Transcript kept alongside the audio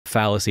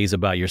fallacies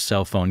about your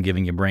cell phone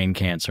giving you brain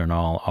cancer and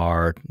all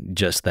are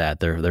just that.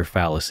 They're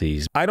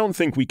fallacies. I don't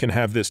think we can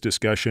have this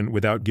discussion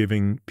without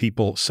giving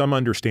people some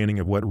understanding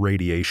of what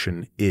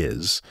radiation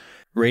is.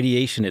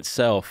 Radiation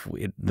itself,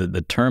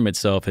 the term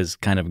itself has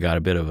kind of got a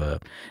bit of a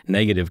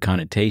negative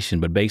connotation,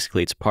 but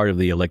basically it's part of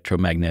the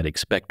electromagnetic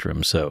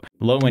spectrum. So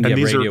low end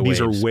radio waves.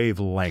 These are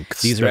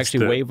wavelengths. These are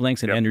actually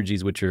wavelengths and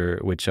energies, which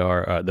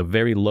are the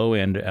very low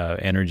end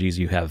energies.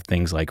 You have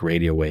things like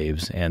radio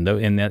waves, and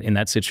in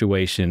that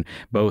situation,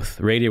 both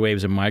radio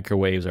waves and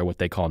microwaves are what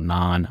they call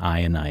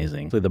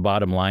non-ionizing. So the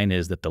bottom line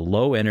is that the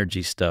low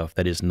energy stuff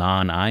that is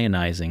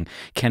non-ionizing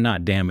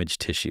cannot damage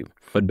tissue.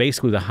 But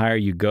basically, the higher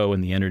you go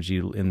in the energy,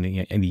 in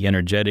the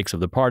energetics of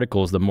the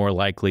particles, the more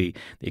likely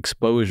the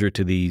exposure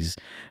to these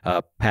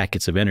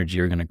packets of energy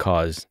are going to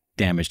cause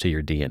damage to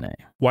your DNA.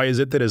 Why is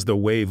it that as the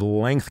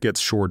wavelength gets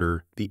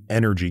shorter, the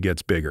energy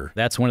gets bigger?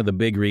 That's one of the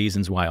big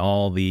reasons why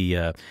all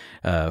the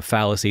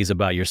fallacies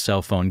about your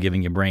cell phone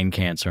giving you brain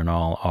cancer and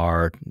all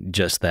are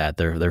just that.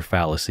 They're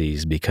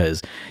fallacies,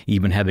 because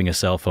even having a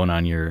cell phone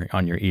on your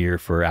ear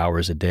for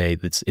hours a day,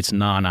 it's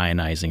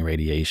non-ionizing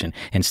radiation,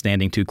 and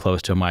standing too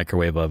close to a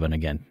microwave oven,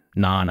 again,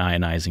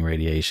 non-ionizing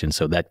radiation,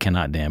 so that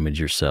cannot damage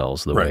your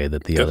cells the way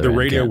that the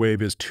radio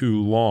wave is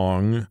too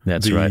long.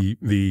 That's right.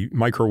 The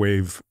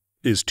microwave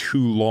is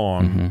too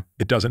long. Mm-hmm.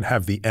 It doesn't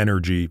have the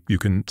energy. You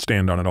can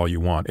stand on it all you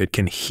want. It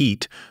can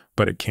heat,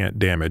 but it can't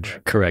damage.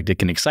 Correct. It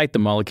can excite the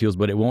molecules,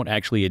 but it won't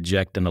actually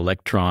eject an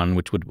electron,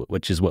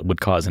 which is what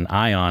would cause an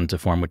ion to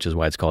form, which is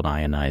why it's called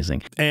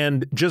ionizing.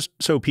 And just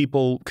so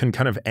people can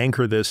kind of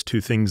anchor this to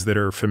things that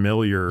are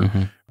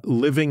familiar,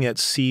 living at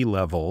sea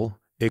level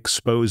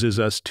exposes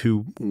us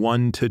to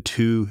 1 to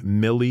 2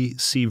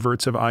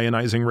 millisieverts of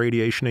ionizing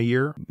radiation a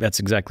year. That's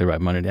exactly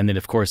right, Munard. And then,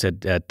 of course,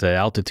 at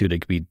altitude, it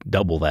could be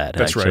double that.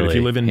 That's actually. Right. If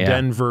you live in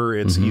Denver,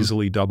 it's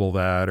easily double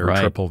that or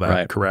triple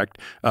that, correct?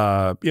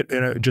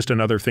 Just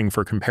another thing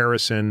for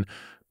comparison,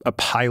 a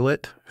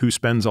pilot who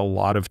spends a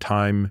lot of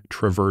time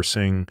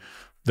traversing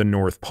the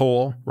North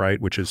Pole, right,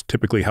 which is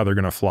typically how they're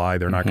going to fly.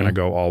 They're not going to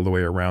go all the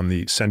way around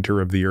the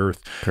center of the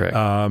Earth. Correct.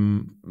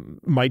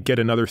 Might get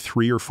another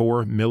 3 or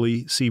 4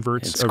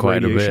 millisieverts it's of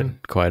quite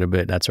radiation. Quite a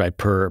bit. That's right,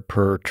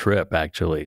 per trip, actually.